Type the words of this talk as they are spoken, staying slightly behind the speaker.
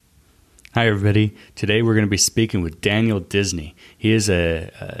Hi, everybody. Today we're going to be speaking with Daniel Disney. He is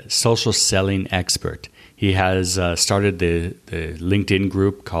a social selling expert. He has started the LinkedIn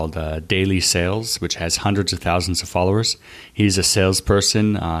group called Daily Sales, which has hundreds of thousands of followers. He's a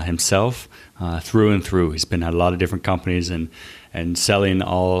salesperson himself through and through. He's been at a lot of different companies and selling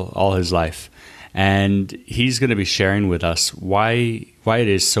all his life. And he's going to be sharing with us why it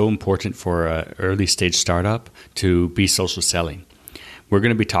is so important for an early stage startup to be social selling. We're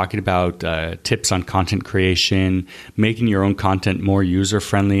going to be talking about tips on content creation, making your own content more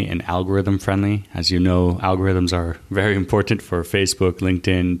user-friendly and algorithm-friendly. As you know, algorithms are very important for Facebook,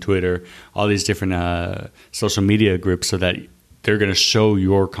 LinkedIn, Twitter, all these different social media groups so that they're going to show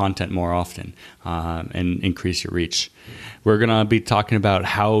your content more often and increase your reach. We're going to be talking about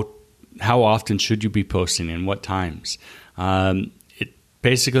how often should you be posting and what times.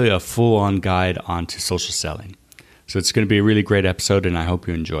 Basically a full-on guide onto social selling. So it's going to be a really great episode, and I hope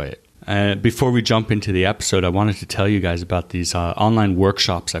you enjoy it. Before we jump into the episode, I wanted to tell you guys about these online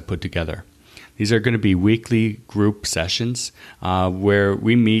workshops I put together. These are going to be weekly group sessions where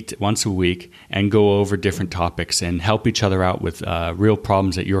we meet once a week and go over different topics and help each other out with real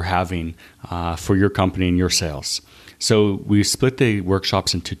problems that you're having for your company and your sales. So we split the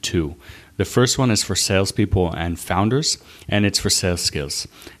workshops into two. The first one is for salespeople and founders, and it's for sales skills.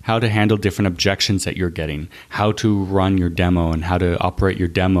 How to handle different objections that you're getting, how to run your demo and how to operate your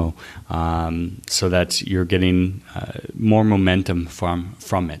demo so that you're getting more momentum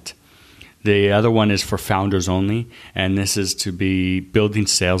from it. The other one is for founders only, and this is to be building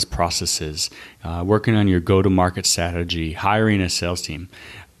sales processes, working on your go-to-market strategy, hiring a sales team.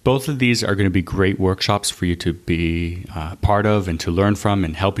 Both of these are going to be great workshops for you to be part of and to learn from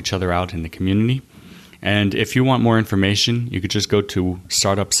and help each other out in the community. And if you want more information, you could just go to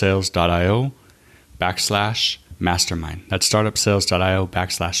startupsales.io/mastermind. That's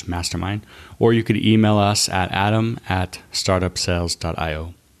startupsales.io/mastermind. Or you could email us at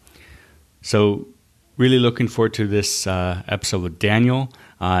adam@startupsales.io. So really looking forward to this episode with Daniel.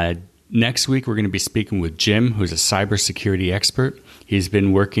 Next week, we're going to be speaking with Jim, who's a cybersecurity expert. He's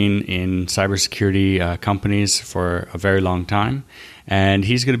been working in cybersecurity companies for a very long time, and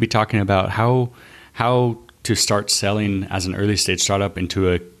he's going to be talking about how to start selling as an early stage startup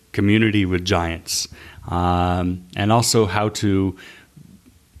into a community with giants, and also how to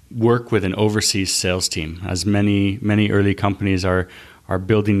work with an overseas sales team, as many early companies are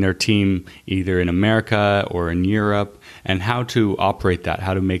building their team either in America or in Europe, and how to operate that,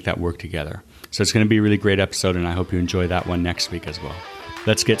 how to make that work together. So it's going to be a really great episode, and I hope you enjoy that one next week as well.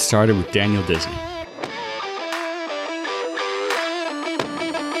 Let's get started with Daniel Disney.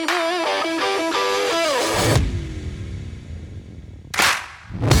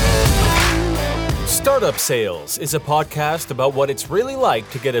 Startup Sales is a podcast about what it's really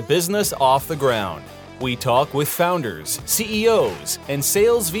like to get a business off the ground. We talk with founders, CEOs, and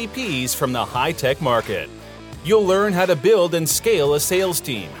sales VPs from the high-tech market. You'll learn how to build and scale a sales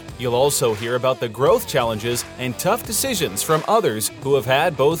team. You'll also hear about the growth challenges and tough decisions from others who have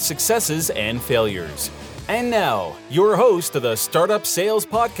had both successes and failures. And now, your host of the Startup Sales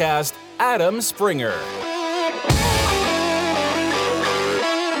Podcast, Adam Springer.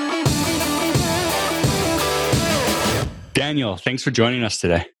 Daniel, thanks for joining us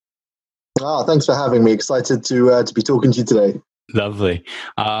today. Thanks for having me. Excited to be talking to you today. Lovely.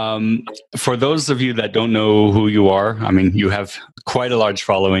 For those of you that don't know who you are, I mean, you have quite a large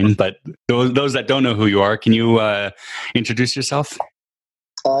following, but those that don't know who you are, can you introduce yourself?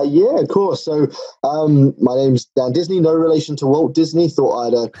 Yeah, of course. So my name's Dan Disney, no relation to Walt Disney.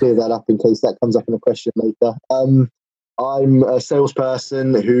 Thought I'd clear that up in case that comes up in a question later. I'm a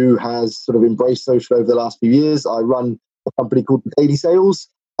salesperson who has sort of embraced social over the last few years. I run a company called Daily Sales,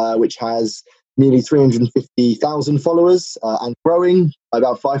 which has nearly 350,000 followers and growing by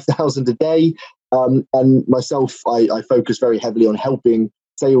about 5,000 a day. And myself, I focus very heavily on helping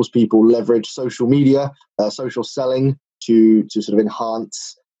salespeople leverage social media, social selling to sort of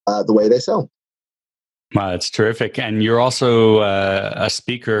enhance the way they sell. Wow, that's terrific. And you're also a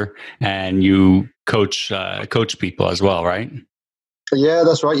speaker, and you coach people as well, right? Yeah,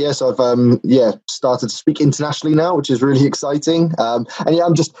 that's right. Yes, I've started to speak internationally now, which is really exciting. And yeah,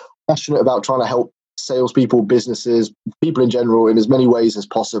 I'm just passionate about trying to help salespeople, businesses, people in general, in as many ways as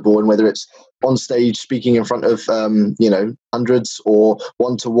possible. And whether it's on stage speaking in front of hundreds, or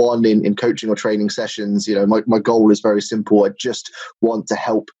one-to-one in coaching or training sessions, my goal is very simple. I just want to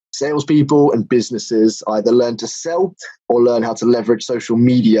help salespeople and businesses either learn to sell or learn how to leverage social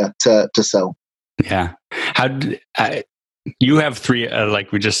media to sell. Yeah. you have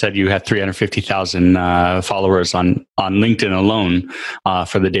like we just said, you have 350,000 followers on LinkedIn alone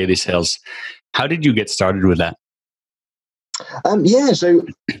for the daily sales. How did you get started with that? So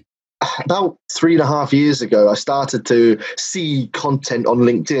about 3.5 years ago, I started to see content on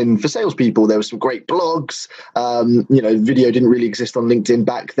LinkedIn for salespeople. There were some great blogs. Video didn't really exist on LinkedIn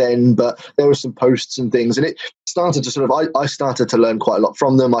back then, but there were some posts and things. And it started to I started to learn quite a lot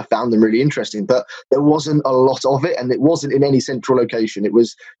from them. I found them really interesting, but there wasn't a lot of it, and it wasn't in any central location. It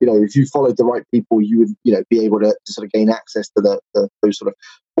was, if you followed the right people, you would, be able to sort of gain access to those sort of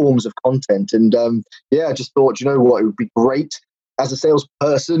forms of content. And I just thought, it would be great. As a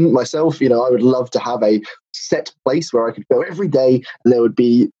salesperson myself, I would love to have a set place where I could go every day and there would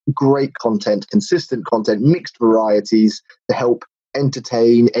be great content, consistent content, mixed varieties to help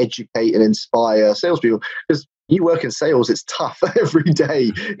entertain, educate, and inspire salespeople. Because you work in sales, it's tough. Every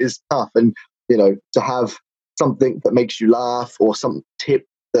day is tough. And, to have something that makes you laugh or some tip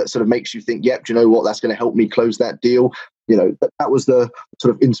that sort of makes you think, yep, do you know what, that's going to help me close that deal. That was the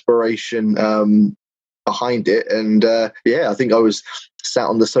sort of inspiration behind it. And I think I was sat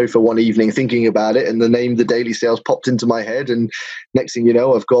on the sofa one evening thinking about it, and the name The Daily Sales popped into my head. And next thing you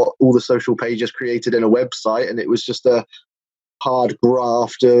know, I've got all the social pages created in a website, and it was just a hard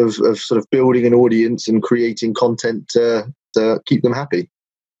graft of sort of building an audience and creating content to keep them happy.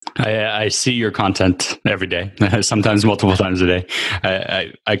 I see your content every day, sometimes multiple times a day.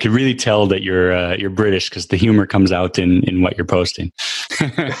 I could really tell that you're British because the humor comes out in what you're posting.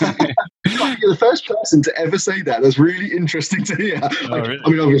 You're the first person to ever say that. That's really interesting to hear. Really? I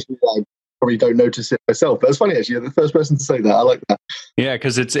mean, obviously, I probably don't notice it myself, but it's funny actually. You're the first person to say that. I like that. Yeah,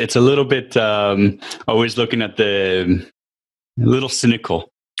 because it's a little bit always looking at the little cynical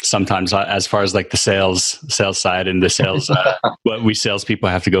sometimes as far as like the sales side and the sales what we salespeople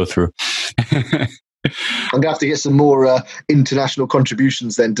have to go through. I'm going to have to get some more international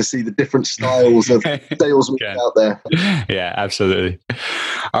contributions then to see the different styles of sales out there. Yeah, absolutely.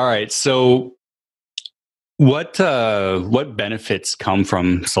 All right. So what benefits come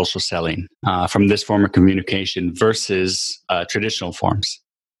from social selling, from this form of communication versus traditional forms?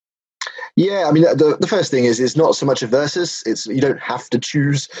 Yeah, I mean, the first thing is it's not so much a versus. It's you don't have to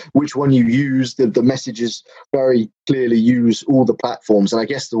choose which one you use. The messages very clearly use all the platforms. And I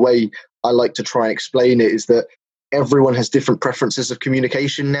guess the way I like to try and explain it is that everyone has different preferences of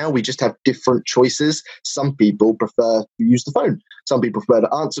communication now. We just have different choices. Some people prefer to use the phone. Some people prefer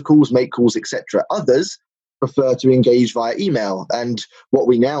to answer calls, make calls, etc. Others prefer to engage via email. And what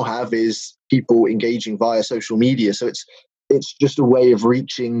we now have is people engaging via social media. So it's just a way of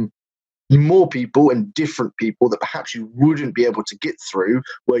reaching more people and different people that perhaps you wouldn't be able to get through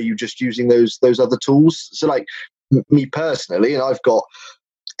were you just using those other tools. So like me personally, and I've got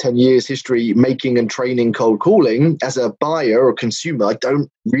 10 years history making and training cold calling. As a buyer or consumer, I don't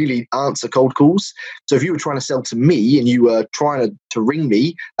really answer cold calls. So if you were trying to sell to me and you were trying to ring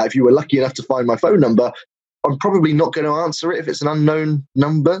me, if you were lucky enough to find my phone number, I'm probably not going to answer it if it's an unknown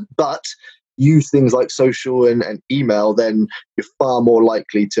number. But use things like social and email, then you're far more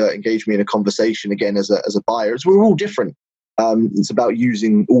likely to engage me in a conversation again as a buyer. As we're all different. It's about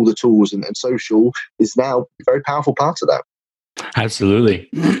using all the tools, and social is now a very powerful part of that. Absolutely.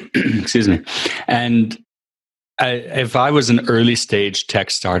 Excuse me. And if I was an early stage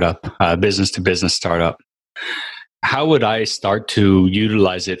tech startup, business to business startup, how would I start to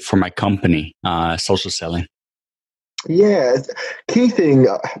utilize it for my company, social selling? Yeah, key thing,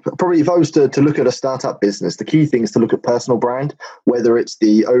 probably if I was to look at a startup business, the key thing is to look at personal brand, whether it's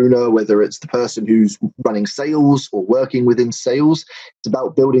the owner, whether it's the person who's running sales or working within sales. It's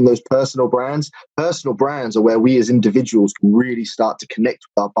about building those personal brands. Personal brands are where we as individuals can really start to connect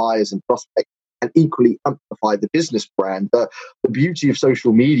with our buyers and prospects and equally amplify the business brand. But the beauty of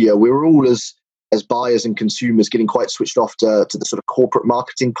social media, we're all as buyers and consumers getting quite switched off to the sort of corporate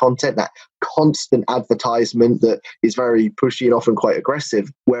marketing content, that constant advertisement that is very pushy and often quite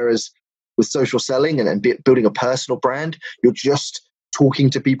aggressive. Whereas with social selling and building a personal brand, you're just talking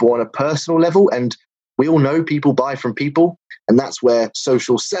to people on a personal level. And we all know people buy from people. And that's where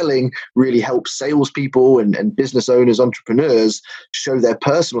social selling really helps salespeople and business owners, entrepreneurs show their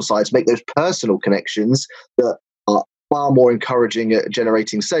personal sides, make those personal connections that are far more encouraging at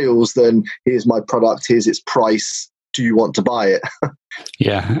generating sales than here's my product, here's its price, do you want to buy it?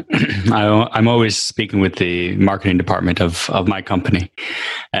 Yeah, I'm always speaking with the marketing department of my company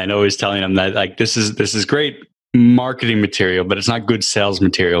and always telling them that like this is great marketing material, but it's not good sales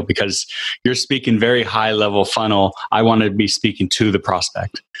material because you're speaking very high level funnel. I want to be speaking to the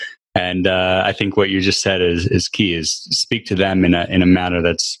prospect. And I think what you just said is key, is speak to them in a manner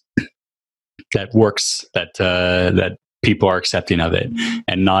that works, that people are accepting of it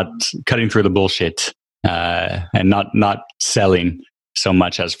and not cutting through the bullshit, and not selling so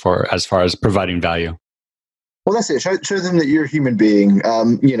much as far as providing value. Well, that's it. Show them that you're a human being.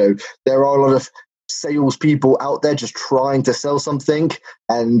 There are a lot of salespeople out there just trying to sell something,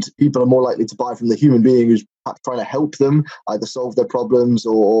 and people are more likely to buy from the human being who's perhaps trying to help them either solve their problems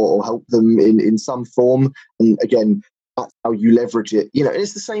or help them in some form. And again, that's how you leverage it.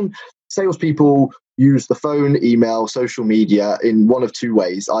 It's the same. Salespeople use the phone, email, social media in one of two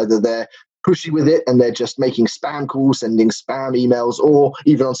ways. Either they're pushy with it and they're just making spam calls, sending spam emails, or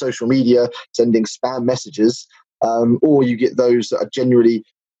even on social media, sending spam messages. Or you get those that are generally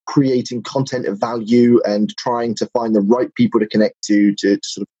creating content of value and trying to find the right people to connect to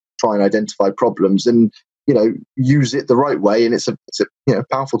sort of try and identify problems and, use it the right way. And it's a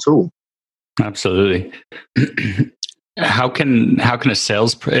powerful tool. Absolutely. How can a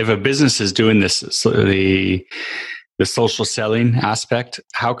if a business is doing this, so the social selling aspect,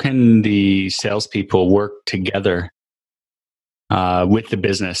 how can the salespeople work together with the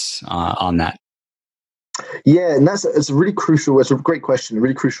business on that? Yeah, and it's a really crucial, it's a great question, a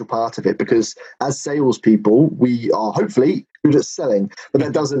really crucial part of it, because as salespeople, we are hopefully good at selling, but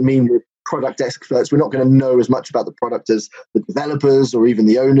that doesn't mean we're product experts. We're not going to know as much about the product as the developers or even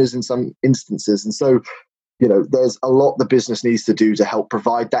the owners in some instances. And so, there's a lot the business needs to do to help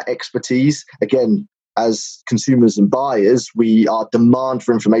provide that expertise. Again, as consumers and buyers, our demand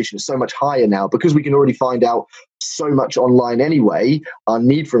for information is so much higher now because we can already find out so much online anyway. Our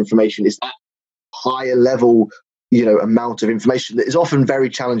need for information is that higher level, amount of information that is often very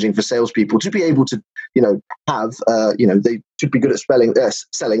challenging for salespeople to be able to, have. They should be good at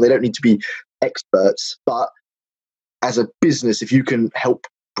selling. They don't need to be experts, but as a business, if you can help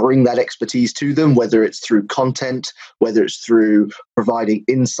bring that expertise to them, whether it's through content, whether it's through providing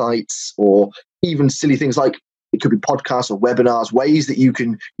insights, or even silly things like it could be podcasts or webinars, ways that you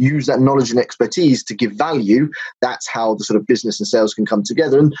can use that knowledge and expertise to give value. That's how the sort of business and sales can come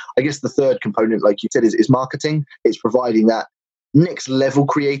together. And I guess the third component, like you said, is marketing. It's providing that next level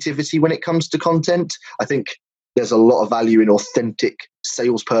creativity when it comes to content. I think there's a lot of value in authentic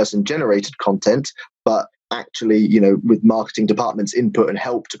salesperson generated content, but actually, with marketing departments' input and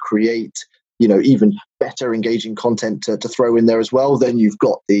help to create, even better engaging content to throw in there as well, then you've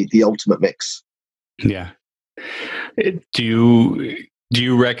got the ultimate mix. Yeah. Do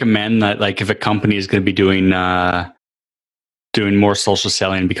you recommend that, like, if a company is going to be doing more social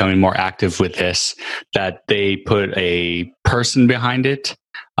selling and becoming more active with this, that they put a person behind it,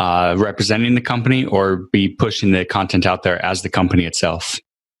 representing the company, or be pushing the content out there as the company itself?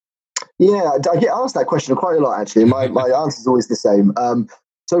 Yeah, I get asked that question quite a lot, actually. My answer is always the same.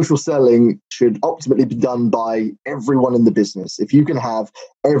 Social selling should optimally be done by everyone in the business. If you can have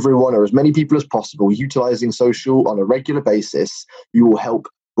everyone or as many people as possible utilizing social on a regular basis, you will help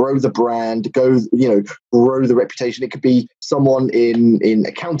grow the brand, grow the reputation. It could be someone in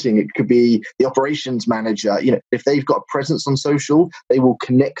accounting. It could be the operations manager. If they've got a presence on social, they will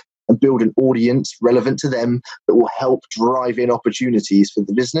connect and build an audience relevant to them that will help drive in opportunities for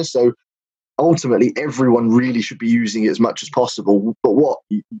the business. So ultimately, everyone really should be using it as much as possible. But what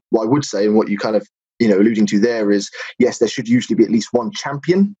I would say, and what you kind of alluding to there, is yes, there should usually be at least one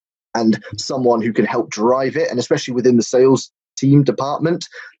champion and someone who can help drive it. And especially within the sales team department,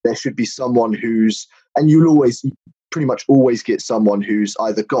 there should be someone and you'll pretty much always get someone who's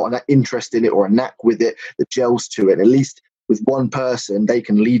either got an interest in it or a knack with it that gels to it. And at least with one person, they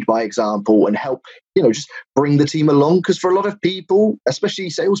can lead by example and help, just bring the team along. Because for a lot of people, especially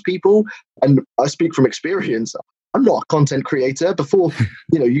salespeople, and I speak from experience, I'm not a content creator. Before,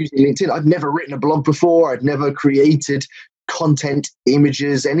 using LinkedIn, I'd never written a blog before. I'd never created content,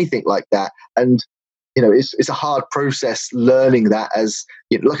 images, anything like that. And, it's a hard process learning that. As,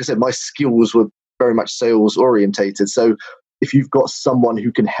 like I said, my skills were very much sales orientated. So if you've got someone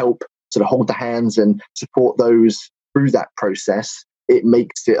who can help sort of hold the hands and support those through that process, it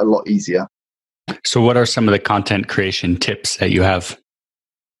makes it a lot easier. So what are some of the content creation tips that you have?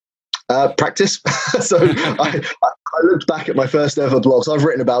 Practice. So I looked back at my first ever blog. So I've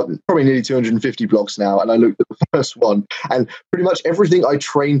written about probably nearly 250 blogs now. And I looked at the first one, and pretty much everything I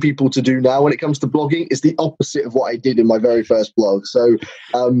train people to do now when it comes to blogging is the opposite of what I did in my very first blog. So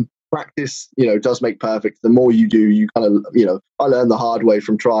practice, does make perfect. The more you do, you kind of, I learned the hard way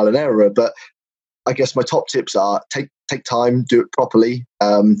from trial and error. But I guess my top tips are take time, do it properly.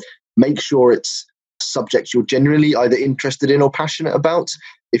 Make sure it's subjects you're genuinely either interested in or passionate about.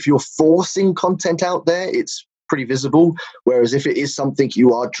 If you're forcing content out there, it's pretty visible. Whereas if it is something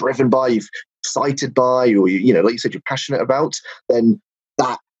you are driven by, you've excited by, or like you said, you're passionate about, then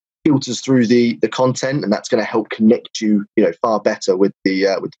that filters through the content, and that's going to help connect you, far better with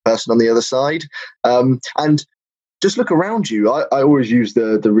the person on the other side. And just look around you. I always use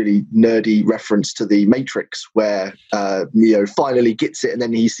the really nerdy reference to the Matrix, where Neo finally gets it, and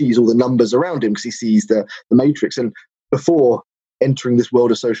then he sees all the numbers around him because he sees the Matrix. And before entering this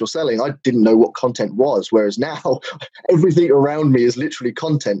world of social selling, I didn't know what content was, whereas now everything around me is literally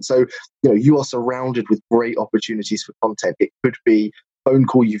content. So you are surrounded with great opportunities for content. It could be phone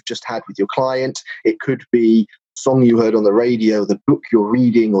call you've just had with your client. It could be song you heard on the radio, the book you're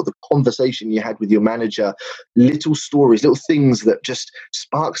reading, or the conversation you had with your manager. Little stories, little things that just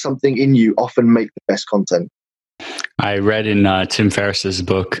spark something in you often make the best content. I read in Tim Ferriss's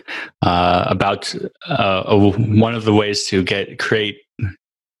book about one of the ways to get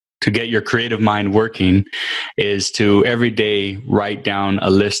your creative mind working is to every day write down a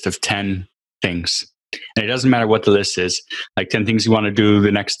list of 10 things. And it doesn't matter what the list is, like 10 things you want to do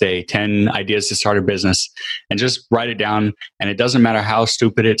the next day, 10 ideas to start a business, and just write it down. And it doesn't matter how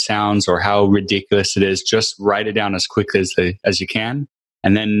stupid it sounds or how ridiculous it is, just write it down as quickly as you can.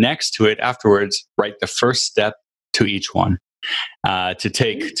 And then next to it afterwards, write the first step to each one to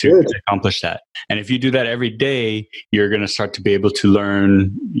take to accomplish that. And if you do that every day, you're going to start to be able to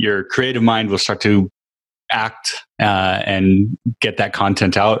learn. Your creative mind will start to act and get that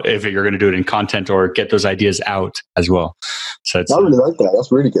content out, if you're going to do it in content, or get those ideas out as well. So I really like that.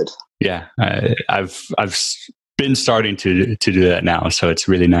 That's really good. Yeah, I've been starting to do that now, so it's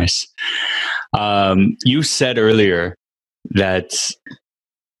really nice. You said earlier that,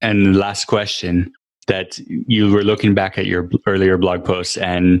 and last question, that you were looking back at your earlier blog posts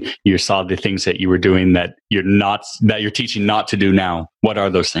and you saw the things that you were doing that you're teaching not to do now. What are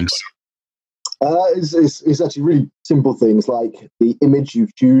those things? It's actually really simple things, like the image you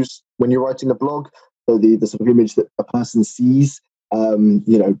choose when you're writing a blog. So the sort of image that a person sees.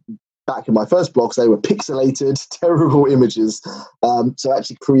 Back in my first blogs, they were pixelated, terrible images. So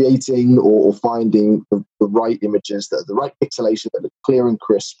actually creating or finding the right images, the right pixelation that look clear and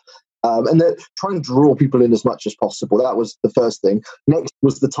crisp. And then trying to draw people in as much as possible. That was the first thing. Next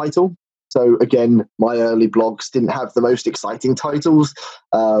was the title. So again, my early blogs didn't have the most exciting titles,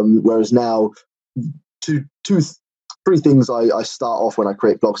 whereas now, three things I start off when I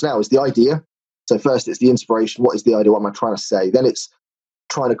create blogs now is the idea. So first, it's the inspiration. What is the idea? What am I trying to say? Then it's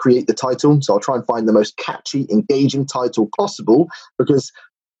trying to create the title. So I'll try and find the most catchy, engaging title possible, because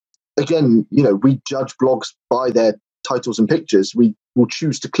again, we judge blogs by their titles and pictures. We will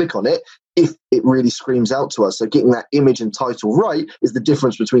choose to click on it if it really screams out to us. So getting that image and title right is the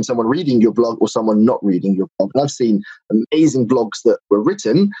difference between someone reading your blog or someone not reading your blog. And I've seen amazing blogs that were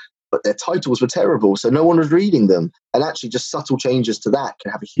written, but their titles were terrible, so no one was reading them. And actually just subtle changes to that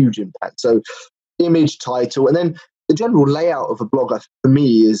can have a huge impact. So image, title, and then the general layout of a blog, for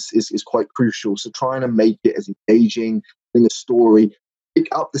me, is quite crucial. So trying to make it as engaging in the story, pick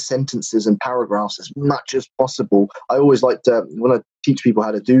up the sentences and paragraphs as much as possible. I always like to, when I teach people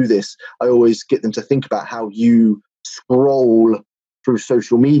how to do this, I always get them to think about how you scroll through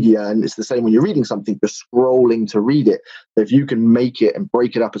social media. And it's the same when you're reading something, you're scrolling to read it. So if you can make it and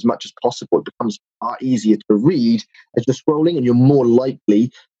break it up as much as possible, it becomes far easier to read as you're scrolling, and you're more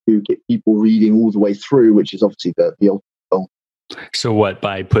likely to get people reading all the way through, which is obviously the ultimate goal. So what,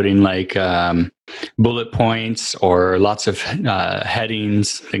 by putting like bullet points or lots of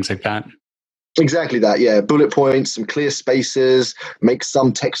headings, things like that? Exactly that, yeah. Bullet points, some clear spaces, make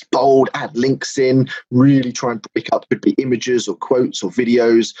some text bold, add links in, really try and break up, could be images or quotes or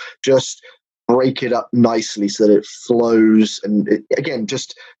videos, just break it up nicely so that it flows. And again,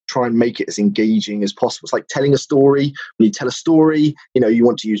 just try and make it as engaging as possible. It's like telling a story. When you tell a story, you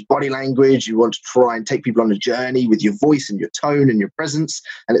want to use body language, you want to try and take people on a journey with your voice and your tone and your presence.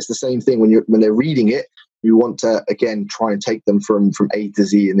 And it's the same thing when they're reading it. You want to, again, try and take them from A to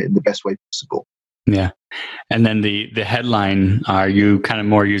Z in the best way possible. Yeah. And then the headline, are you kind of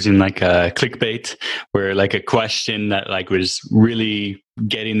more using like a clickbait, where like a question that like was really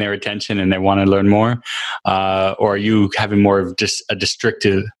getting their attention and they want to learn more? Or are you having more of just a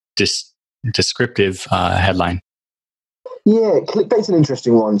descriptive headline? Yeah, clickbait's an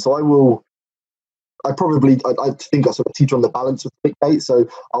interesting one. So I think I sort of teach on the balance of clickbait. So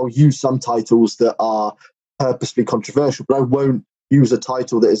I'll use some titles that are purposely controversial, but I won't use a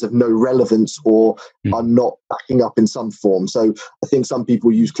title that is of no relevance or are not backing up in some form. So I think some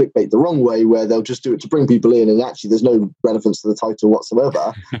people use clickbait the wrong way, where they'll just do it to bring people in, and actually there's no relevance to the title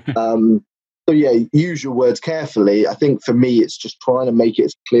whatsoever. So yeah, use your words carefully. I think for me, it's just trying to make it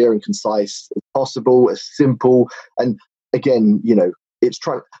as clear and concise as possible, as simple. And again, it's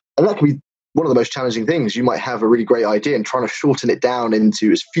trying, and that can be one of the most challenging things. You might have a really great idea and trying to shorten it down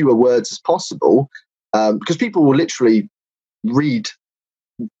into as fewer words as possible, because people will literally read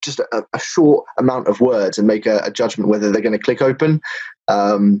just a short amount of words and make a judgment whether they're going to click open.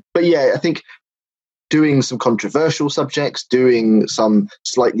 But yeah, I think doing some controversial subjects, doing some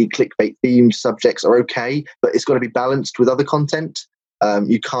slightly clickbait themed subjects are okay, but it's got to be balanced with other content.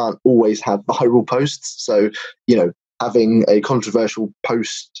 You can't always have viral posts. So, having a controversial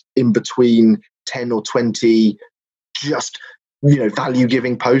post in between 10 or 20 just, value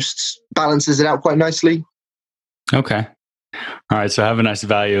giving posts balances it out quite nicely. Okay. All right. So have a nice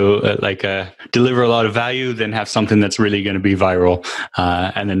value, deliver a lot of value, then have something that's really going to be viral,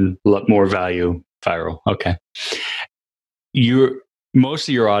 and then a lot more value viral. Okay. Most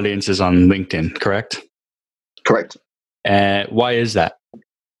of your audience is on LinkedIn, correct? Correct. Why is that?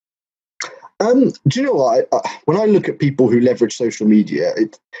 Do you know what? When I look at people who leverage social media,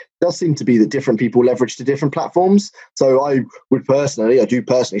 it does seem to be that different people leverage to different platforms. So I do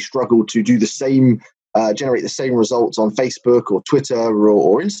personally struggle to do the same, generate the same results on Facebook or Twitter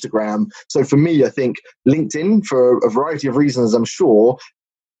or Instagram. So for me, I think LinkedIn, for a variety of reasons, I'm sure,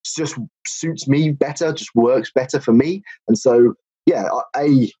 just suits me better, just works better for me. And so, yeah,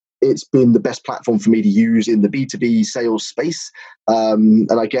 it's been the best platform for me to use in the B2B sales space.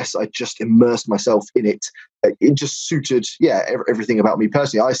 And I guess I just immersed myself in it. It just suited, everything about me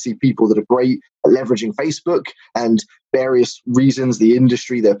personally. I see people that are great at leveraging Facebook, and various reasons, the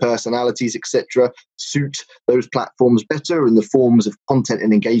industry, their personalities, etc., suit those platforms better and the forms of content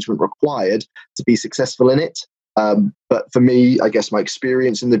and engagement required to be successful in it. But for me, I guess my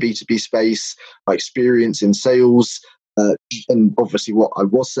experience in the B2B space, my experience in sales, and obviously what I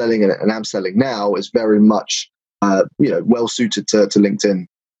was selling and am selling now is very much, well suited to LinkedIn.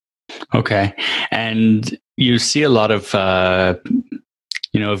 Okay. And you see a lot of,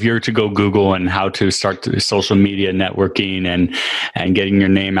 if you're to go Google and how to start social media networking and getting your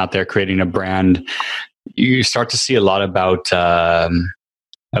name out there, creating a brand, you start to see a lot about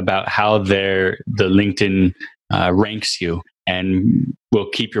how the LinkedIn ranks you and will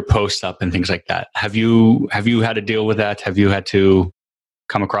keep your posts up and things like that. Have you had to deal with that? Have you had to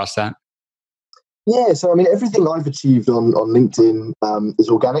come across that? Yeah, so I mean, everything I've achieved on LinkedIn is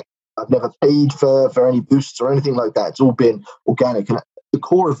organic. I've never paid for any boosts or anything like that. It's all been organic. And at the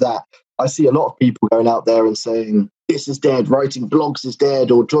core of that, I see a lot of people going out there and saying, this is dead, writing blogs is dead,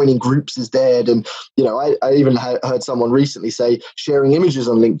 or joining groups is dead. And, I even heard someone recently say sharing images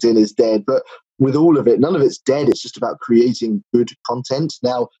on LinkedIn is dead. But with all of it, none of it's dead. It's just about creating good content.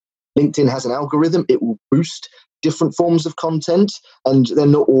 Now, LinkedIn has an algorithm. It will boost different forms of content, and they're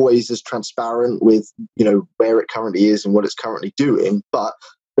not always as transparent with, where it currently is and what it's currently doing. But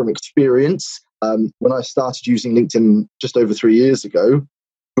from experience, when I started using LinkedIn just over 3 years ago,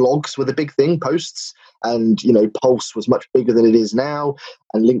 blogs were the big thing, posts, and, Pulse was much bigger than it is now.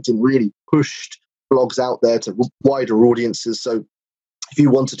 And LinkedIn really pushed blogs out there to wider audiences. So if you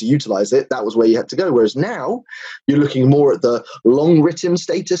wanted to utilize it, that was where you had to go. Whereas now you're looking more at the long written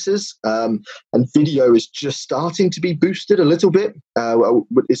statuses, and video is just starting to be boosted a little bit.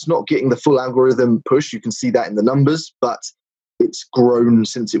 It's not getting the full algorithm push. You can see that in the numbers, but it's grown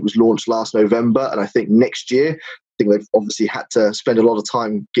since it was launched last November. And I think next year, they've obviously had to spend a lot of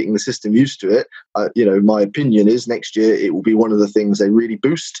time getting the system used to it. My opinion is next year it will be one of the things they really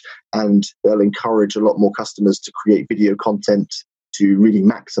boost, and they'll encourage a lot more customers to create video content to really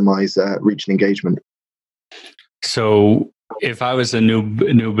maximize reach and engagement. So if I was a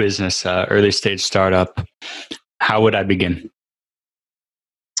new business, early stage startup, how would I begin?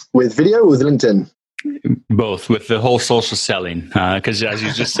 With video or with LinkedIn? Both, with the whole social selling, because as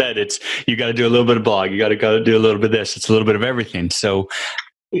you just said, you got to do a little bit of blog, you got to do a little bit of this. It's a little bit of everything. So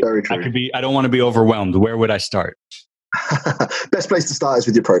very true. I don't want to be overwhelmed. Where would I start? Best place to start is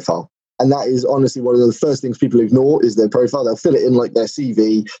with your profile. And that is honestly one of the first things people ignore is their profile. They'll fill it in like their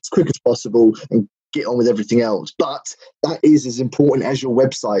CV as quick as possible and get on with everything else. But that is as important as your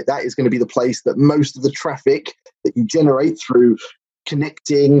website. That is going to be the place that most of the traffic that you generate through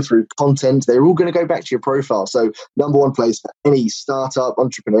connecting, through content, they're all going to go back to your profile. So number one place for any startup,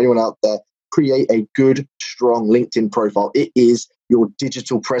 entrepreneur, anyone out there, create a good, strong LinkedIn profile. It is your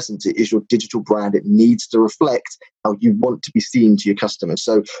digital presence. It is your digital brand. It needs to reflect how you want to be seen to your customers.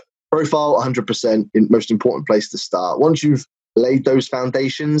 So profile, 100% most important place to start. Once you've laid those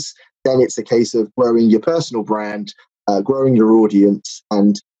foundations, then it's a case of growing your personal brand, growing your audience,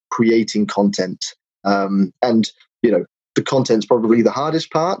 and creating content. The content's probably the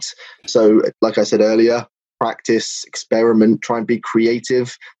hardest part. So, like I said earlier, practice, experiment, try and be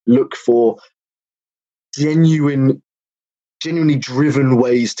creative, look for genuine genuinely driven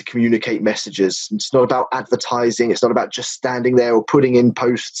ways to communicate messages. It's not about advertising. It's not about just standing there or putting in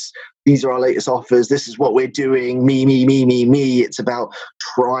posts. These are our latest offers. This is what we're doing. Me, me, me, me, me. It's about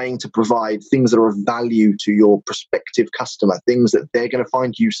trying to provide things that are of value to your prospective customer, things that they're going to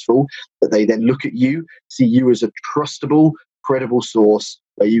find useful, that they then look at you, see you as a trustable, credible source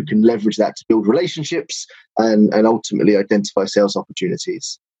where you can leverage that to build relationships and ultimately identify sales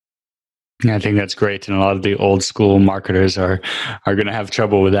opportunities. Yeah, I think that's great, and a lot of the old school marketers are going to have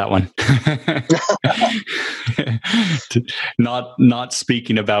trouble with that one. Not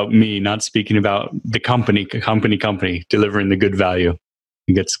speaking about me, not speaking about the company, delivering the good value.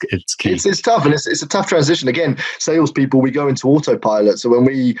 I think it's key. It's tough, and it's a tough transition. Again, salespeople, we go into autopilot. So when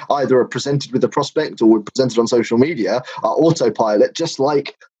we either are presented with a prospect or we're presented on social media, our autopilot, just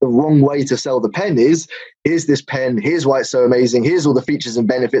like the wrong way to sell the pen is, here's this pen, here's why it's so amazing, here's all the features and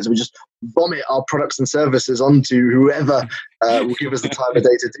benefits. We just vomit our products and services onto whoever will give us the time of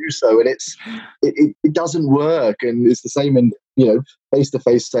day to do so. And it doesn't work. And it's the same in,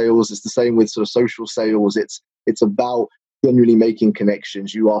 face-to-face sales. It's the same with sort of social sales. It's about genuinely making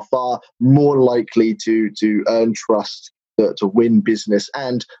connections. You are far more likely to earn trust, to win business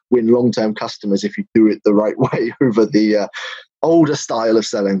and win long-term customers if you do it the right way over the older style of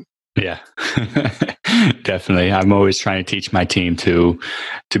selling. Yeah, definitely. I'm always trying to teach my team to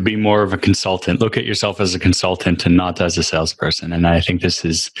be more of a consultant. Look at yourself as a consultant and not as a salesperson. And I think this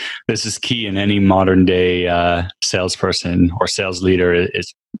is key in any modern day salesperson or sales leader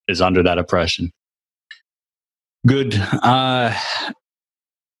is under that oppression. Good. How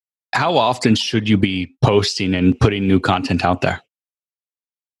often should you be posting and putting new content out there?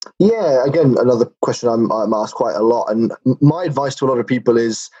 Yeah, again, another question I'm asked quite a lot. And my advice to a lot of people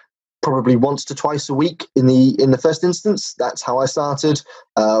is probably once to twice a week in the first instance. That's how I started.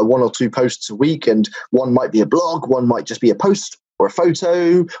 1 or 2 posts a week, and one might be a blog, one might just be a post or a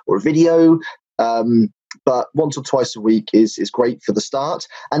photo or a video. But once or twice a week is great for the start,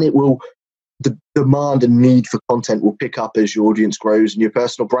 and the demand and need for content will pick up as your audience grows and your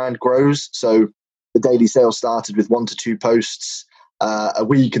personal brand grows. So the daily sales started with 1 to 2 posts a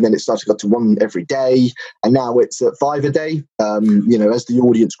week, and then it started to go to 1 every day, and now it's at 5 a day. As the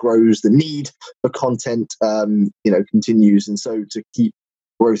audience grows, the need for content continues, and so to keep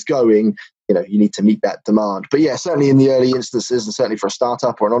growth going, you need to meet that demand. But yeah, certainly in the early instances, and certainly for a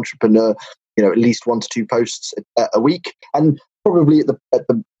startup or an entrepreneur, at least 1 to 2 posts a week, and probably at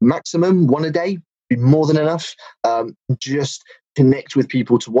the maximum 1 a day be more than enough. Just connect with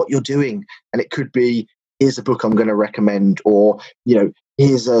people to what you're doing, and it could be, here's a book I'm going to recommend, or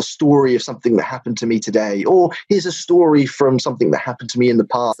here's a story of something that happened to me today, or here's a story from something that happened to me in the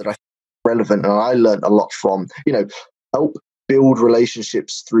past that I think is relevant and I learned a lot from. Help build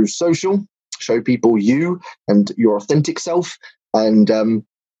relationships through social, show people you and your authentic self, and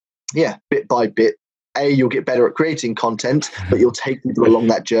bit by bit, you'll get better at creating content, but you'll take people along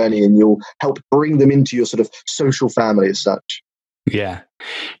that journey and you'll help bring them into your sort of social family as such. Yeah.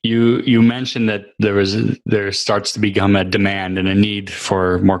 You mentioned that there starts to become a demand and a need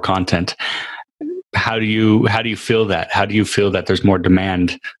for more content. How do you feel that? How do you feel that there's more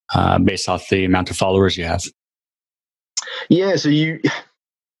demand based off the amount of followers you have? Yeah, so you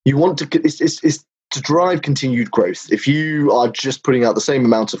want to it's to drive continued growth. If you are just putting out the same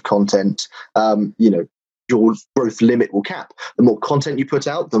amount of content, your growth limit will cap. The more content you put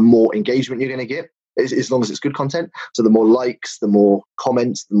out, the more engagement you're going to get, as long as it's good content. So the more likes, the more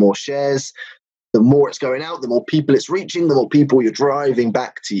comments, the more shares, the more it's going out, the more people it's reaching, the more people you're driving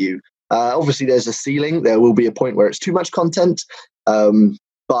back to you. Obviously, there's a ceiling. There will be a point where it's too much content,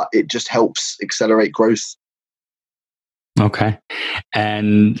 but it just helps accelerate growth. Okay.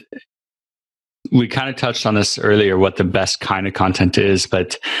 And we kind of touched on this earlier, what the best kind of content is,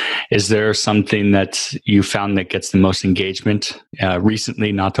 but is there something that you found that gets the most engagement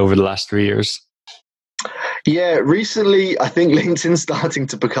recently, not over the last 3 years? Yeah, recently, I think LinkedIn's starting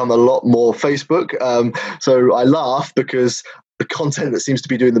to become a lot more Facebook. So I laugh because the content that seems to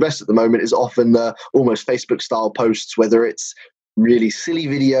be doing the best at the moment is often the almost Facebook style posts, whether it's really silly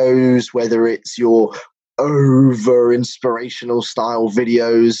videos, whether it's your over inspirational style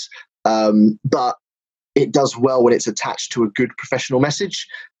videos. But it does well when it's attached to a good professional message,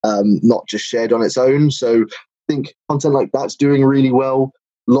 not just shared on its own. So I think content like that's doing really well.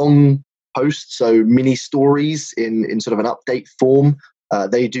 Long posts, so mini stories in sort of an update form,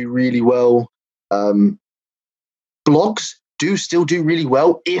 they do really well. Blogs still do really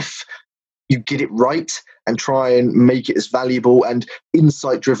well if you get it right and try and make it as valuable and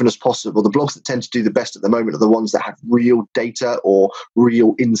insight driven as possible. The blogs that tend to do the best at the moment are the ones that have real data or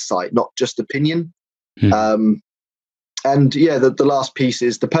real insight, not just opinion. And yeah, the last piece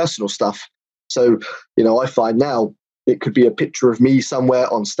is the personal stuff. So, I find now it could be a picture of me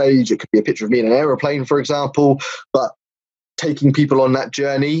somewhere on stage. It could be a picture of me in an aeroplane, for example. But taking people on that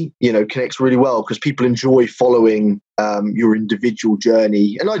journey, connects really well because people enjoy following your individual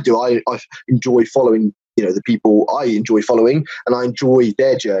journey. And I do. I enjoy following, the people I enjoy following, and I enjoy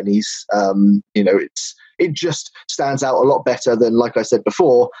their journeys. It just stands out a lot better than, like I said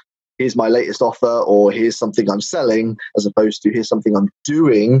before, here's my latest offer or here's something I'm selling, as opposed to here's something I'm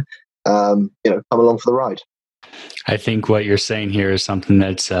doing. Come along for the ride. I think what you're saying here is something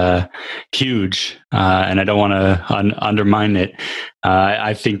that's huge, and I don't want to undermine it.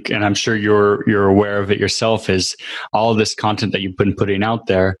 I think, and I'm sure you're aware of it yourself, is all this content that you've been putting out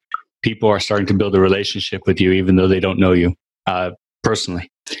there, people are starting to build a relationship with you, even though they don't know you personally.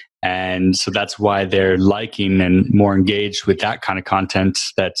 And so that's why they're liking and more engaged with that kind of content.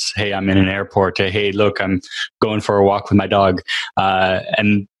 That's, hey, I'm in an airport. Hey, look, I'm going for a walk with my dog.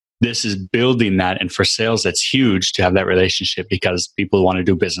 And this is building that. And for sales, that's huge to have that relationship because people want to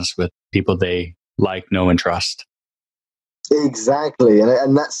do business with people they like, know, and trust. Exactly.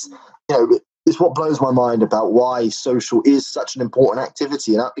 And that's, it's what blows my mind about why social is such an important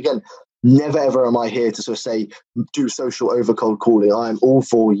activity. And again, never ever am I here to sort of say, do social over cold calling. I am all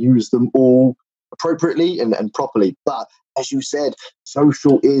for use them all appropriately and properly. But as you said,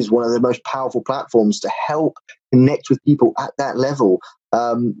 social is one of the most powerful platforms to help connect with people at that level.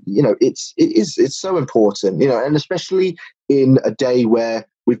 It's so important, and especially in a day where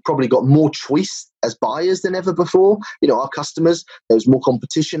we've probably got more choice as buyers than ever before. Our customers, there's more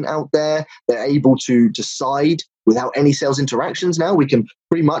competition out there. They're able to decide without any sales interactions now. We can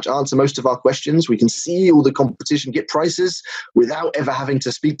pretty much answer most of our questions. We can see all the competition, get prices without ever having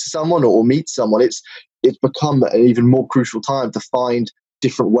to speak to someone or meet someone. It's become an even more crucial time to find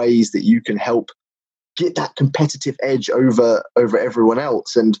different ways that you can help get that competitive edge over everyone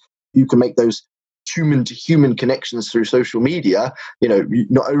else. And you can make those human to human connections through social media.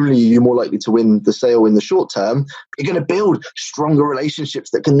 Not only are you more likely to win the sale in the short term, you're going to build stronger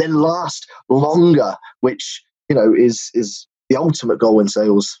relationships that can then last longer, which is the ultimate goal in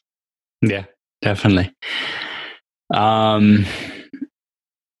sales. Yeah, definitely.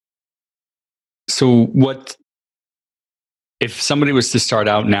 So what if somebody was to start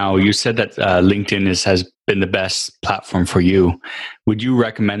out now? You said that LinkedIn has been the best platform for you. Would you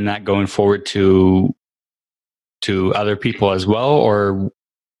recommend that going forward to other people as well, or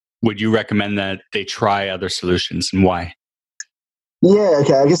would you recommend that they try other solutions, and why? Yeah,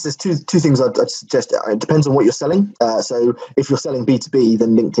 okay. I guess there's two things I'd suggest. It depends on what you're selling. So if you're selling B2B,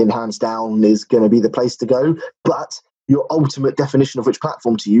 then LinkedIn hands down is going to be the place to go. But your ultimate definition of which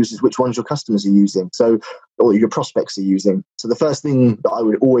platform to use is which ones your customers are using, or your prospects are using. So the first thing that I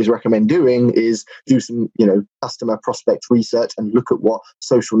would always recommend doing is do some, customer prospect research and look at what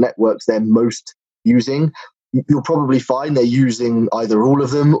social networks they're most using. You'll probably find they're using either all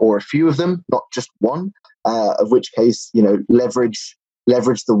of them or a few of them, not just one. Of which case, leverage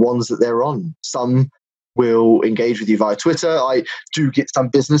the ones that they're on. Some will engage with you via Twitter. I do get some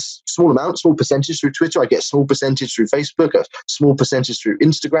business, small percentage through Twitter. I get a small percentage through Facebook, a small percentage through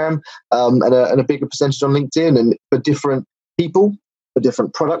Instagram, and a bigger percentage on LinkedIn. And for different people, for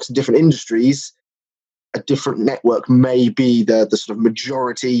different products and different industries, a different network may be the sort of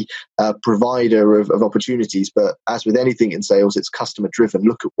majority provider of opportunities. But as with anything in sales, it's customer driven.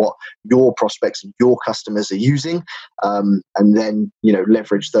 Look at what your prospects and your customers are using, and then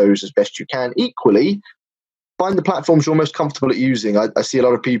leverage those as best you can. Equally, find the platforms you're most comfortable at using. I see a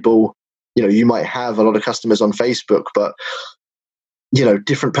lot of people, you might have a lot of customers on Facebook, but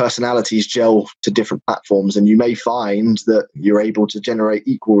different personalities gel to different platforms, and you may find that you're able to generate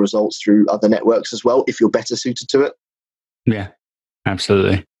equal results through other networks as well if you're better suited to it. Yeah,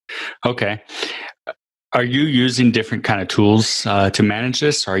 absolutely. Okay. Are you using different kind of tools to manage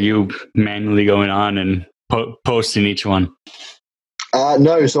this? Or are you manually going on and posting each one?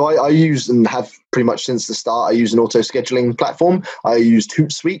 No, so I use and have pretty much since the start, I use an auto scheduling platform. I used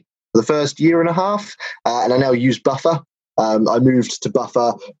Hootsuite for the first year and a half, and I now use Buffer. I moved to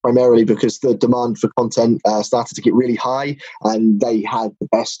Buffer primarily because the demand for content started to get really high, and they had the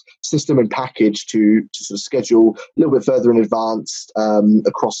best system and package to sort of schedule a little bit further in advance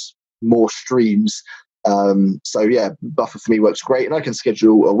across more streams. So yeah, Buffer for me works great, and I can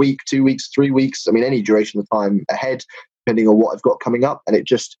schedule a week, 2 weeks, 3 weeks. I mean, any duration of time ahead, depending on what I've got coming up, and it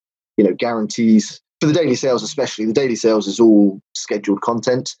just guarantees. For the daily sales especially, the daily sales is all scheduled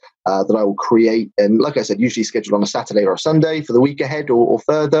content that I will create. And like I said, usually scheduled on a Saturday or a Sunday for the week ahead or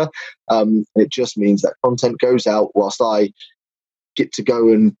further. And it just means that content goes out whilst I get to go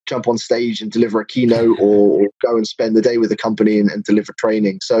and jump on stage and deliver a keynote or go and spend the day with the company and deliver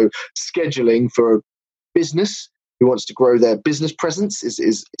training. So scheduling for a business who wants to grow their business presence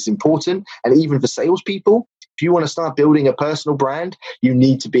is important. And even for salespeople, if you want to start building a personal brand, you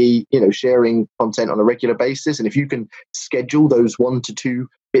need to be, sharing content on a regular basis. And if you can schedule those 1 to 2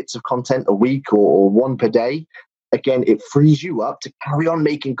 bits of content a week or one per day, again, it frees you up to carry on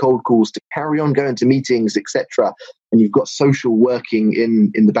making cold calls, to carry on going to meetings, etc. And you've got social working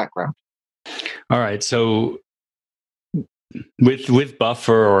in the background. All right. So with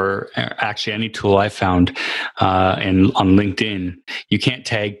Buffer, or actually any tool I found on LinkedIn, you can't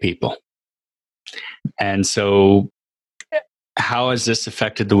tag people. And so how has this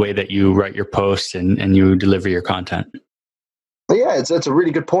affected the way that you write your posts and you deliver your content? Yeah, it's a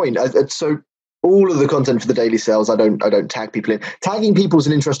really good point. So all of the content for the daily sales, I don't tag people in. Tagging people is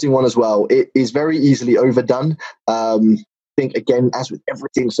an interesting one as well. It is very easily overdone. I think, again, as with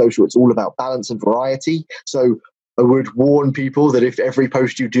everything social, it's all about balance and variety. So I would warn people that if every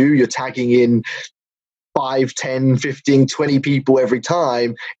post you do, you're tagging in 5, 10, 15, 20 people every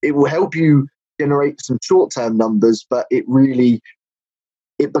time, it will help you generate some short-term numbers, but it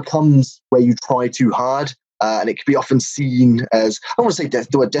becomes where you try too hard. And it can be often seen as, I don't want to say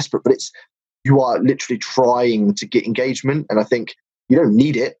the word desperate, but you are literally trying to get engagement. And I think you don't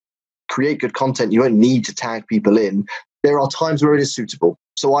need it. Create good content. You don't need to tag people in. There are times where it is suitable.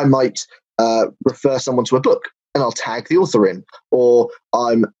 So I might refer someone to a book and I'll tag the author in, or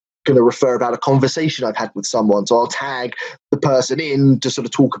I'm going to refer about a conversation I've had with someone. So I'll tag the person in to sort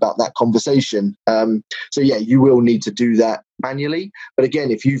of talk about that conversation. So yeah, you will need to do that manually. But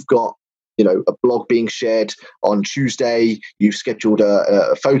again, if you've got a blog being shared on Tuesday, you've scheduled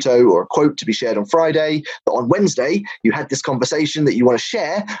a photo or a quote to be shared on Friday, but on Wednesday you had this conversation that you want to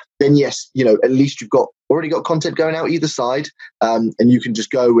share, then yes, at least you've already got content going out either side, and you can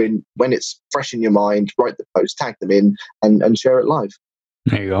just go in when it's fresh in your mind, write the post, tag them in, and share it live.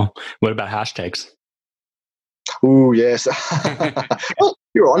 There you go. What about hashtags? Oh, yes. Well,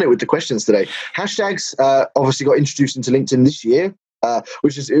 you're on it with the questions today. Hashtags obviously got introduced into LinkedIn this year.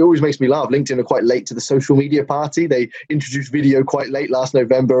 It always makes me laugh. LinkedIn are quite late to the social media party. They introduced video quite late last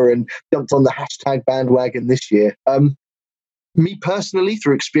November and jumped on the hashtag bandwagon this year. Me personally,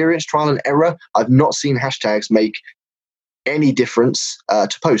 through experience, trial and error, I've not seen hashtags make any difference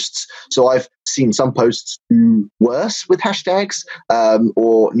to posts. So I've seen some posts do worse with hashtags,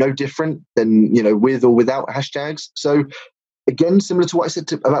 or no different than with or without hashtags. So again, similar to what I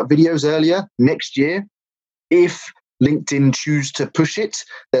said about videos earlier, next year, if LinkedIn choose to push it,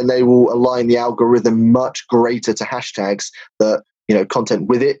 then they will align the algorithm much greater to hashtags that, content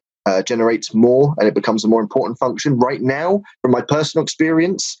with it generates more and it becomes a more important function. Right now, from my personal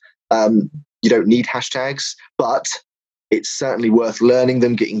experience, you don't need hashtags, but it's certainly worth learning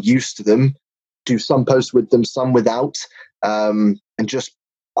them, getting used to them, do some posts with them, some without. And just,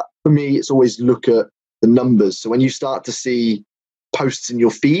 for me, it's always look at the numbers. So when you start to see posts in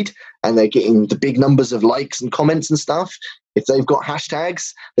your feed and they're getting the big numbers of likes and comments and stuff, if they've got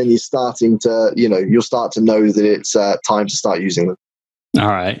hashtags, then you're starting to, you'll start to know that it's time to start using them. All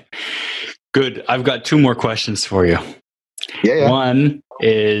right. Good. I've got 2 more questions for you. Yeah. One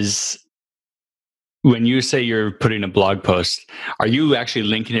is, when you say you're putting a blog post, are you actually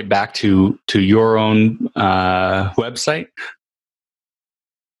linking it back to your own website?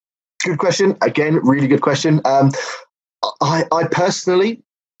 Good question. Again, really good question. I personally,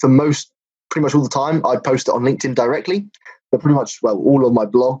 pretty much all the time, I post it on LinkedIn directly. But pretty much, all of my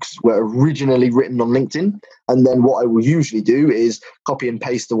blogs were originally written on LinkedIn. And then what I will usually do is copy and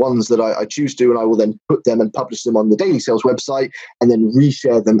paste the ones that I choose to, and I will then put them and publish them on the Daily Sales website and then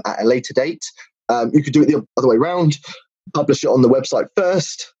reshare them at a later date. You could do it the other way around, publish it on the website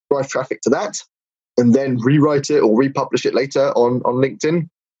first, drive traffic to that, and then rewrite it or republish it later on LinkedIn.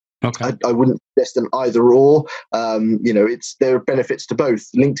 Okay. I wouldn't suggest an either or. There are benefits to both.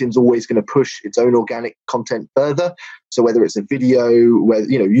 LinkedIn's always going to push its own organic content further. So whether it's a video, where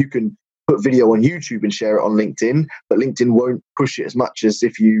you can put video on YouTube and share it on LinkedIn, but LinkedIn won't push it as much as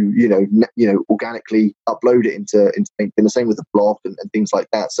if you organically upload it into LinkedIn. The same with the blog and things like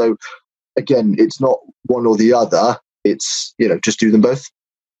that. So again, it's not one or the other. It's just do them both.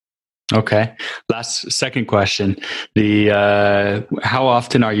 Okay. Second question. How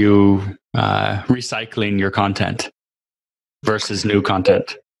often are you recycling your content versus new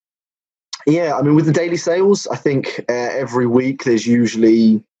content? Yeah, I mean, with the daily sales, I think every week there's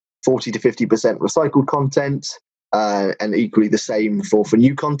usually 40 to 50% recycled content, and equally the same for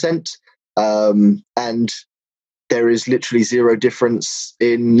new content. And there is literally zero difference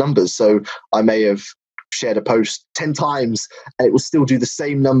in numbers. So I may have shared a post 10 times and it will still do the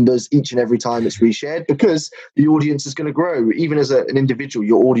same numbers each and every time it's reshared, because the audience is going to grow. Even as an individual,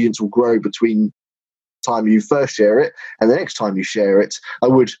 your audience will grow between the time you first share it and the next time you share it. I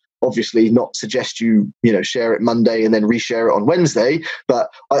would obviously not suggest you share it Monday and then reshare it on Wednesday, but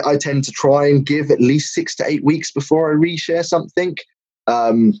I tend to try and give at least 6 to 8 weeks before I reshare something.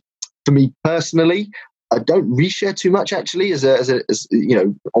 For me personally, I don't reshare too much actually, as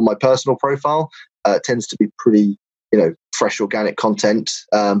on my personal profile. It tends to be pretty fresh organic content,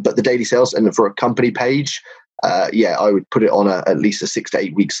 but the daily sales and for a company page, I would put it on at least a 6 to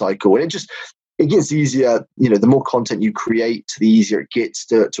 8 week cycle, and it gets easier. The more content you create, the easier it gets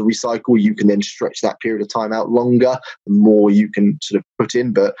to recycle. You can then stretch that period of time out longer, the more you can sort of put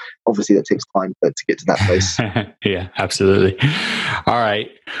in. But obviously that takes time to get to that place. Yeah, absolutely. All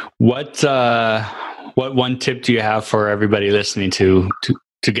right. What one tip do you have for everybody listening to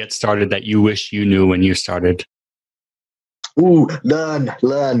get started that you wish you knew when you started? Ooh, learn.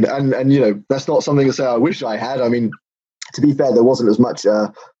 And that's not something to say I wish I had. I mean, to be fair, there wasn't as much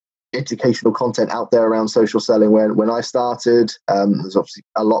educational content out there around social selling when I started. There's obviously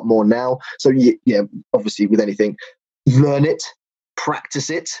a lot more now. So obviously with anything, learn it, practice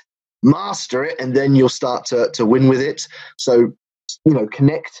it, master it, and then you'll start to win with it. So,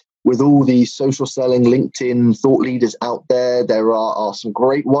 connect with all the social selling LinkedIn thought leaders out there. There are some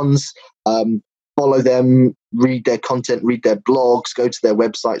great ones. Follow them, read their content, read their blogs, go to their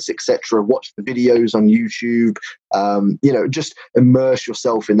websites, etc. Watch the videos on YouTube. Just immerse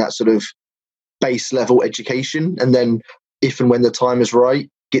yourself in that sort of base level education. And then if and when the time is right,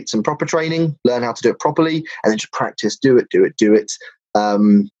 get some proper training, learn how to do it properly, and then just practice, do it.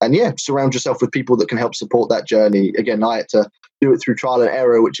 Surround yourself with people that can help support that journey. Again, I had to do it through trial and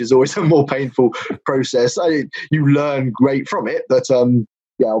error, which is always a more painful process. You learn great from it, but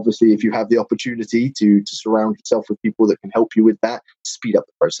obviously, if you have the opportunity to surround yourself with people that can help you with that, speed up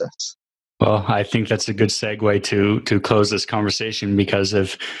the process. Well, I think that's a good segue to close this conversation, because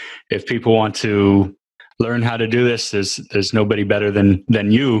if people want to learn how to do this, there's nobody better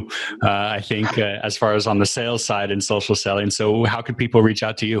than you, I think, as far as on the sales side and social selling. So how can people reach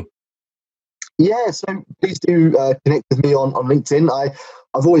out to you? Yeah, so please do connect with me on LinkedIn.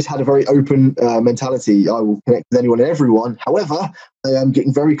 I've always had a very open mentality. I will connect with anyone and everyone. However, I am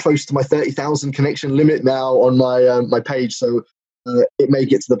getting very close to my 30,000 connection limit now on my page. So it may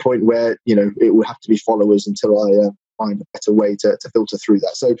get to the point where it will have to be followers until I find a better way to filter through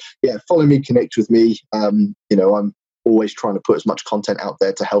that. So yeah, follow me, connect with me. I'm always trying to put as much content out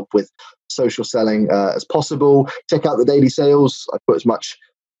there to help with social selling as possible. Check out the daily sales. I put as much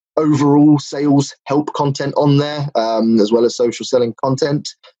overall sales help content on there, as well as social selling content.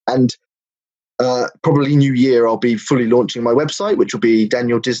 And probably new year, I'll be fully launching my website, which will be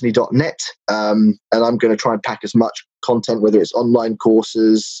danieldisney.net. And I'm going to try and pack as much content, whether it's online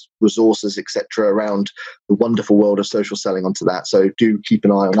courses, resources, etc., around the wonderful world of social selling onto that. So do keep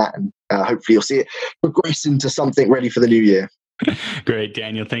an eye on that, and hopefully you'll see it progress into something ready for the new year. Great,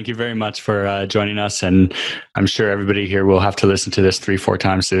 Daniel. Thank you very much for joining us. And I'm sure everybody here will have to listen to this 3-4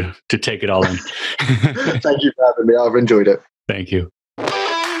 times to take it all in. Thank you for having me. I've enjoyed it. Thank you.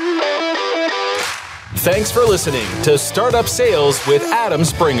 Thanks for listening to Startup Sales with Adam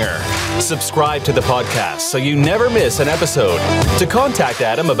Springer. Subscribe to the podcast so you never miss an episode. To contact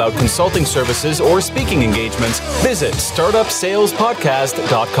Adam about consulting services or speaking engagements, visit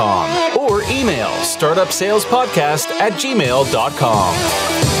startupsalespodcast.com or email startupsalespodcast@gmail.com.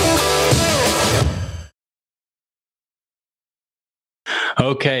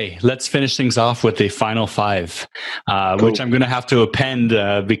 Okay, let's finish things off with the final 5, cool. Which I'm going to have to append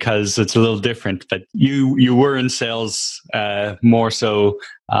because it's a little different. But you were in sales more so,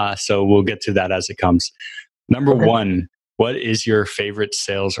 so we'll get to that as it comes. Number 1, what is your favorite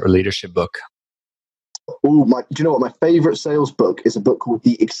sales or leadership book? Do you know what? My favorite sales book is a book called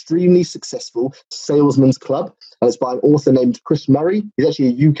The Extremely Successful Salesman's Club. And it's by an author named Chris Murray. He's actually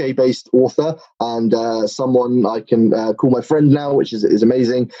a UK-based author and someone I can call my friend now, which is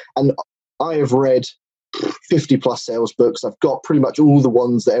amazing. And I have read 50 plus sales books. I've got pretty much all the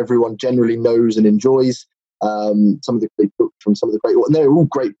ones that everyone generally knows and enjoys. Some of the great books from some of the great, and they're all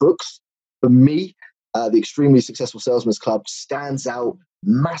great books. For me, The Extremely Successful Salesman's Club stands out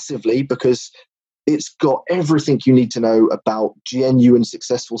massively because it's got everything you need to know about genuine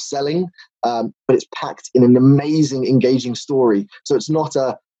successful selling, but it's packed in an amazing, engaging story. So it's not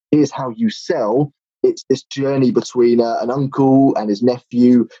here's how you sell. It's this journey between an uncle and his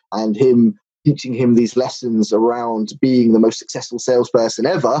nephew and him teaching him these lessons around being the most successful salesperson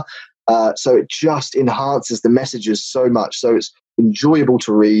ever. So it just enhances the messages so much. So it's enjoyable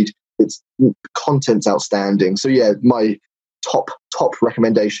to read. It's content's outstanding. So yeah, my top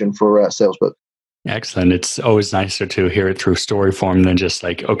recommendation for a sales book. Excellent. It's always nicer to hear it through story form than just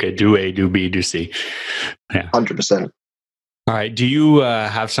like, okay, do A, do B, do C. Yeah. 100%. All right. Do you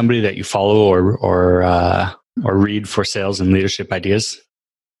have somebody that you follow or read for sales and leadership ideas?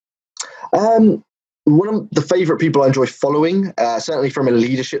 One of the favorite people I enjoy following, certainly from a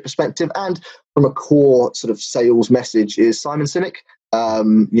leadership perspective and from a core sort of sales message, is Simon Sinek.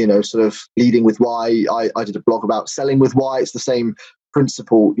 Sort of leading with why. I did a blog about selling with why. It's the same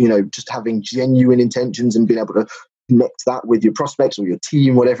principle, just having genuine intentions and being able to connect that with your prospects or your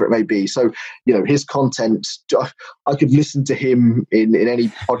team, whatever it may be. So, his content, I could listen to him in any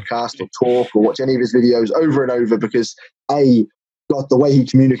podcast or talk or watch any of his videos over and over because God, the way he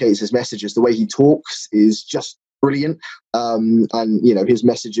communicates his messages, the way he talks is just brilliant. And his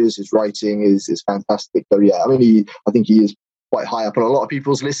messages, his writing is fantastic. So yeah, I think he is quite high up on a lot of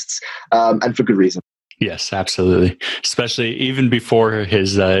people's lists, and for good reason. Yes, absolutely. Especially even before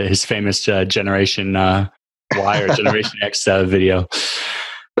his famous Generation Y or Generation X video.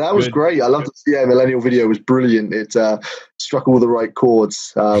 That was great. I loved it. Yeah, millennial video was brilliant. It struck all the right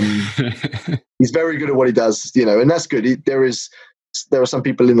chords. He's very good at what he does, and that's good. There are some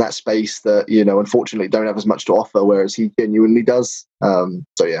people in that space that, unfortunately don't have as much to offer, whereas he genuinely does.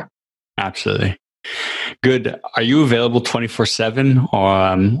 So yeah. Absolutely. Good. Are you available 24/7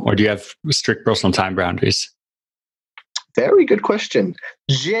 or do you have strict personal time boundaries? Very good question.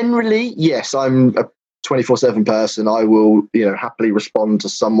 Generally, yes, I'm a 24/7 person. I will, happily respond to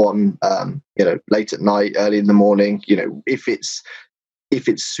someone, late at night, early in the morning, if it's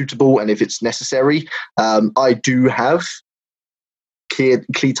suitable and if it's necessary. I do have key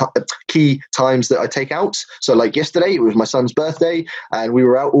times that I take out. So like yesterday, it was my son's birthday and we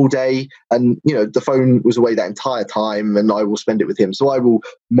were out all day and, the phone was away that entire time and I will spend it with him. So I will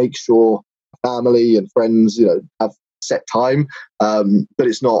make sure family and friends, have set time. But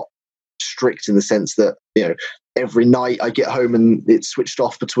it's not strict in the sense that, every night I get home and it's switched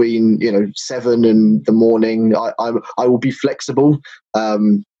off between, 7 and the morning. I will be flexible,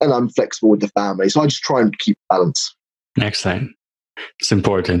 and I'm flexible with the family. So I just try and keep balance. Excellent. It's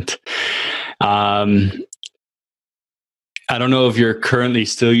important. I don't know if you're currently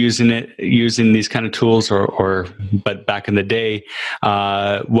still using these kind of tools but back in the day,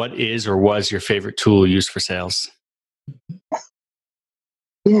 what is or was your favorite tool used for sales?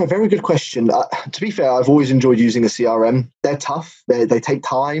 Yeah, very good question. To be fair, I've always enjoyed using a CRM. They're tough. They take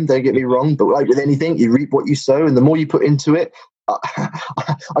time, don't get me wrong, but like with anything, you reap what you sow, and the more you put into it,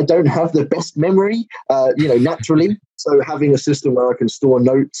 I don't have the best memory, naturally. So having a system where I can store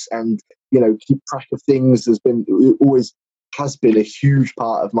notes and, keep track of things has been a huge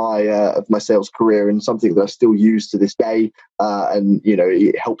part of my sales career and something that I still use to this day. And,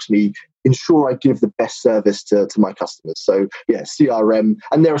 it helps me ensure I give the best service to my customers. So yeah, CRM.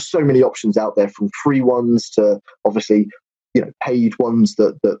 And there are so many options out there, from free ones to obviously, paid ones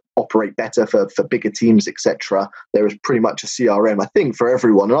that operate better for bigger teams, etc. There is pretty much a CRM, I think, for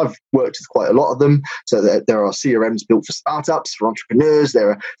everyone. And I've worked with quite a lot of them. So there are CRMs built for startups, for entrepreneurs. There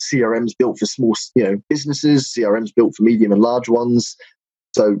are CRMs built for small, businesses, CRMs built for medium and large ones.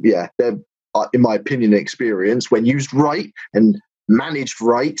 So yeah, they're, in my opinion and experience, when used right and managed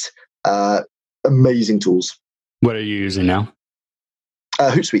right, amazing tools. What are you using now?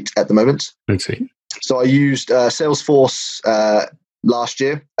 Hootsuite at the moment. Hootsuite. So I used Salesforce last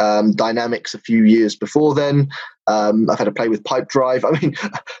year, Dynamics a few years before then. I've had to play with Pipedrive.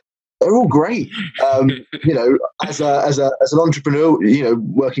 They're all great. As an entrepreneur,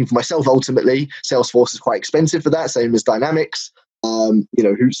 working for myself, ultimately, Salesforce is quite expensive for that, same as Dynamics.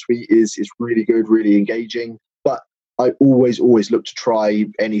 Hootsuite is really good, really engaging. But I always look to try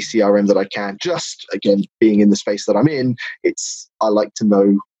any CRM that I can. Just, again, being in the space that I'm in, I like to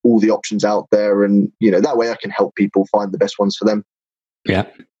know all the options out there, and that way I can help people find the best ones for them. Yeah.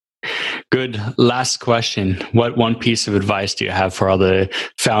 Good. Last question. What one piece of advice do you have for all the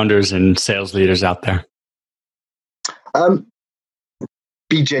founders and sales leaders out there?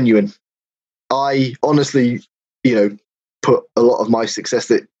 Be genuine. I honestly, put a lot of my success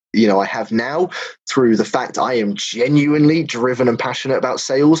that I have now through the fact I am genuinely driven and passionate about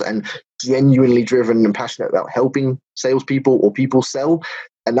sales, and genuinely driven and passionate about helping salespeople or people sell.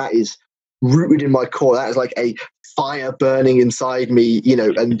 And that is rooted in my core. That is like a fire burning inside me,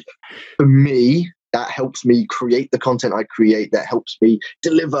 and for me, that helps me create the content I create. That helps me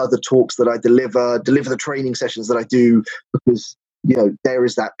deliver the talks that I deliver the training sessions that I do, because, there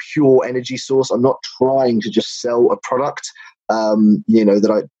is that pure energy source. I'm not trying to just sell a product,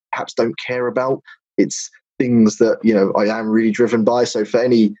 that I perhaps don't care about. It's things that, I am really driven by. So for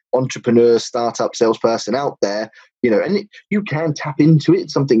any entrepreneur, startup, salesperson out there, and you can tap into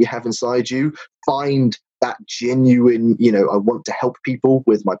it, something you have inside you, find that genuine, I want to help people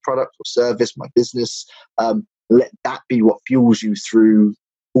with my product or service, my business. Let that be what fuels you through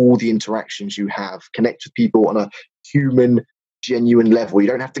all the interactions you have. Connect with people on a human, genuine level. You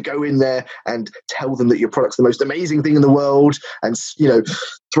don't have to go in there and tell them that your product's the most amazing thing in the world and,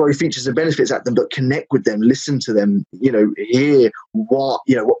 throw features and benefits at them, but connect with them, listen to them, hear what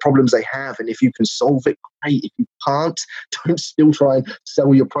problems they have. And if you can solve it, great. If you can't, don't still try and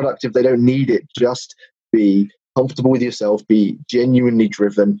sell your product if they don't need it. Just be comfortable with yourself, be genuinely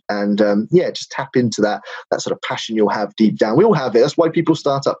driven, and just tap into that sort of passion you'll have deep down. We all have it. That's why people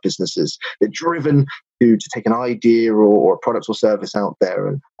start up businesses. They're driven to take an idea or a product or service out there,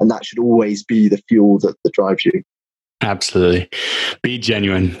 and that should always be the fuel that drives you. Absolutely. Be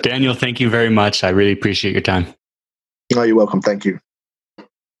genuine. Daniel, thank you very much. I really appreciate your time. Oh, you're welcome. Thank you.